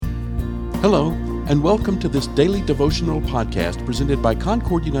Hello, and welcome to this daily devotional podcast presented by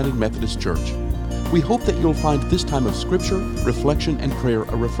Concord United Methodist Church. We hope that you'll find this time of scripture, reflection, and prayer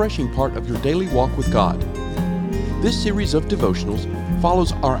a refreshing part of your daily walk with God. This series of devotionals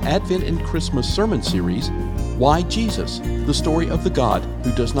follows our Advent and Christmas sermon series, Why Jesus? The Story of the God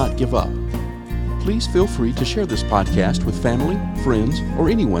Who Does Not Give Up. Please feel free to share this podcast with family, friends, or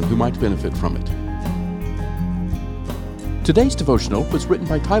anyone who might benefit from it. Today's devotional was written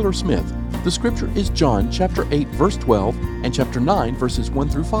by Tyler Smith. The scripture is John chapter 8, verse 12, and chapter 9, verses 1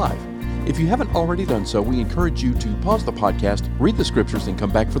 through 5. If you haven't already done so, we encourage you to pause the podcast, read the scriptures, and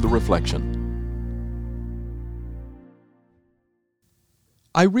come back for the reflection.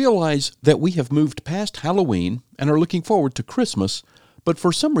 I realize that we have moved past Halloween and are looking forward to Christmas, but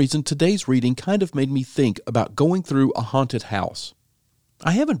for some reason today's reading kind of made me think about going through a haunted house.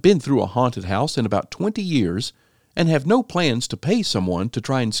 I haven't been through a haunted house in about 20 years, and have no plans to pay someone to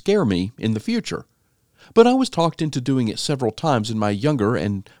try and scare me in the future. But I was talked into doing it several times in my younger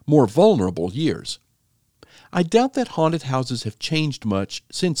and more vulnerable years. I doubt that haunted houses have changed much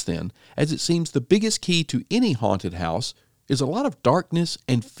since then, as it seems the biggest key to any haunted house is a lot of darkness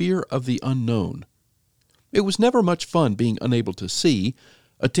and fear of the unknown. It was never much fun being unable to see,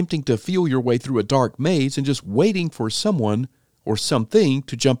 attempting to feel your way through a dark maze and just waiting for someone or something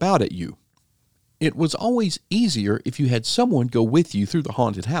to jump out at you. It was always easier if you had someone go with you through the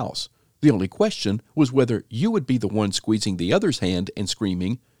haunted house. The only question was whether you would be the one squeezing the other's hand and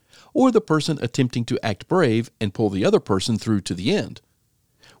screaming, or the person attempting to act brave and pull the other person through to the end.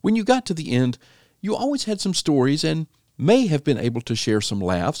 When you got to the end, you always had some stories and may have been able to share some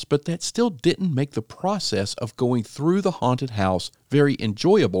laughs, but that still didn't make the process of going through the haunted house very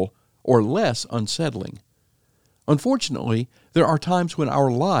enjoyable or less unsettling. Unfortunately, there are times when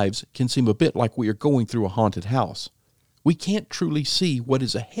our lives can seem a bit like we are going through a haunted house. We can't truly see what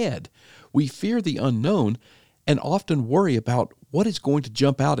is ahead. We fear the unknown and often worry about what is going to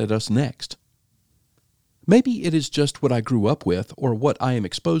jump out at us next. Maybe it is just what I grew up with or what I am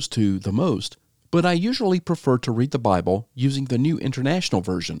exposed to the most, but I usually prefer to read the Bible using the New International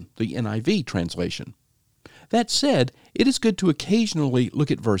Version, the NIV translation. That said, it is good to occasionally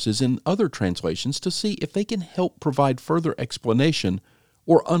look at verses in other translations to see if they can help provide further explanation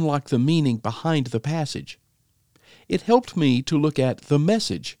or unlock the meaning behind the passage. It helped me to look at the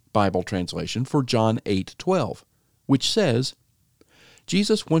Message Bible translation for John 8:12, which says,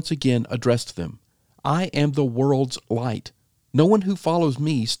 Jesus once again addressed them, I am the world's light. No one who follows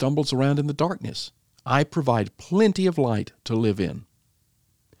me stumbles around in the darkness. I provide plenty of light to live in.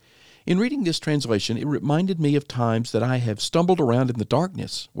 In reading this translation, it reminded me of times that I have stumbled around in the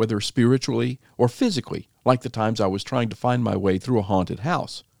darkness, whether spiritually or physically, like the times I was trying to find my way through a haunted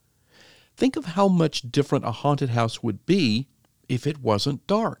house. Think of how much different a haunted house would be if it wasn't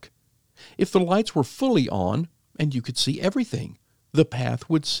dark. If the lights were fully on and you could see everything, the path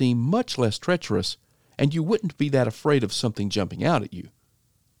would seem much less treacherous, and you wouldn't be that afraid of something jumping out at you.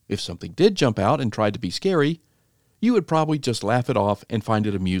 If something did jump out and tried to be scary, you would probably just laugh it off and find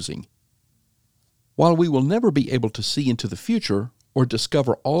it amusing. While we will never be able to see into the future or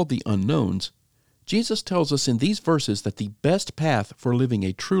discover all the unknowns, Jesus tells us in these verses that the best path for living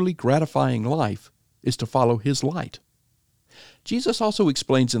a truly gratifying life is to follow His light. Jesus also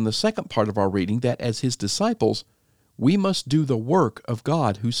explains in the second part of our reading that as His disciples, we must do the work of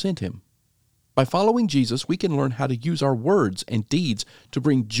God who sent Him. By following Jesus, we can learn how to use our words and deeds to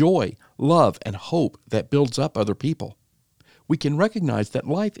bring joy, love, and hope that builds up other people. We can recognize that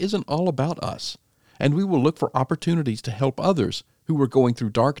life isn't all about us, and we will look for opportunities to help others who are going through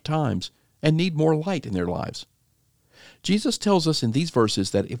dark times and need more light in their lives. Jesus tells us in these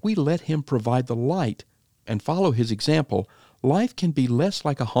verses that if we let Him provide the light and follow His example, life can be less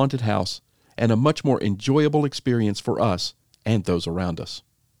like a haunted house and a much more enjoyable experience for us and those around us.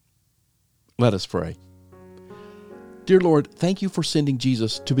 Let us pray. Dear Lord, thank You for sending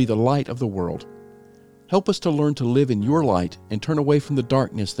Jesus to be the light of the world. Help us to learn to live in Your light and turn away from the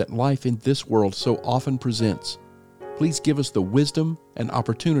darkness that life in this world so often presents. Please give us the wisdom and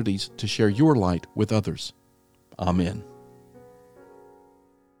opportunities to share Your light with others. Amen.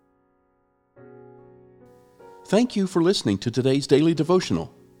 Thank you for listening to today's daily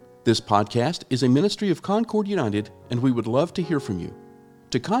devotional. This podcast is a ministry of Concord United, and we would love to hear from you.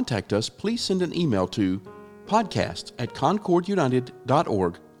 To contact us, please send an email to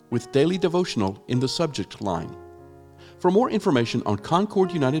podcasts@concordunited.org with daily devotional in the subject line. For more information on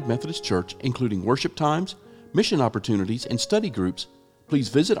Concord United Methodist Church, including worship times, mission opportunities, and study groups, please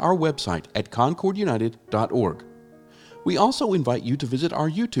visit our website at concordunited.org. We also invite you to visit our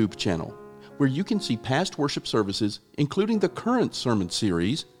YouTube channel, where you can see past worship services, including the current sermon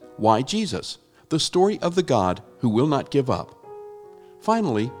series, Why Jesus? The story of the God who will not give up.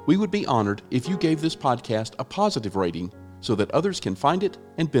 Finally, we would be honored if you gave this podcast a positive rating so that others can find it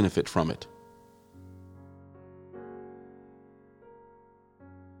and benefit from it.